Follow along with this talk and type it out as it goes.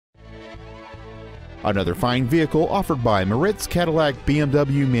Another fine vehicle offered by Moritz Cadillac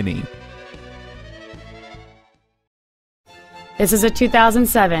BMW Mini. This is a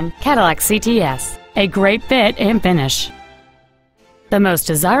 2007 Cadillac CTS, a great fit and finish. The most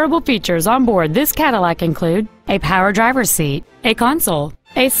desirable features on board this Cadillac include a power driver's seat, a console,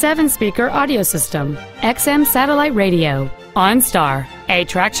 a 7-speaker audio system, XM satellite radio, OnStar, a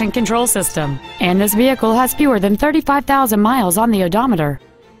traction control system, and this vehicle has fewer than 35,000 miles on the odometer.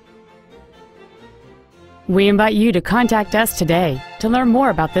 We invite you to contact us today to learn more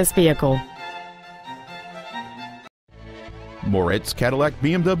about this vehicle. Moritz Cadillac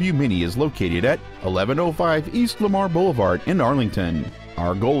BMW Mini is located at 1105 East Lamar Boulevard in Arlington.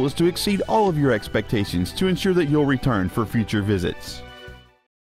 Our goal is to exceed all of your expectations to ensure that you'll return for future visits.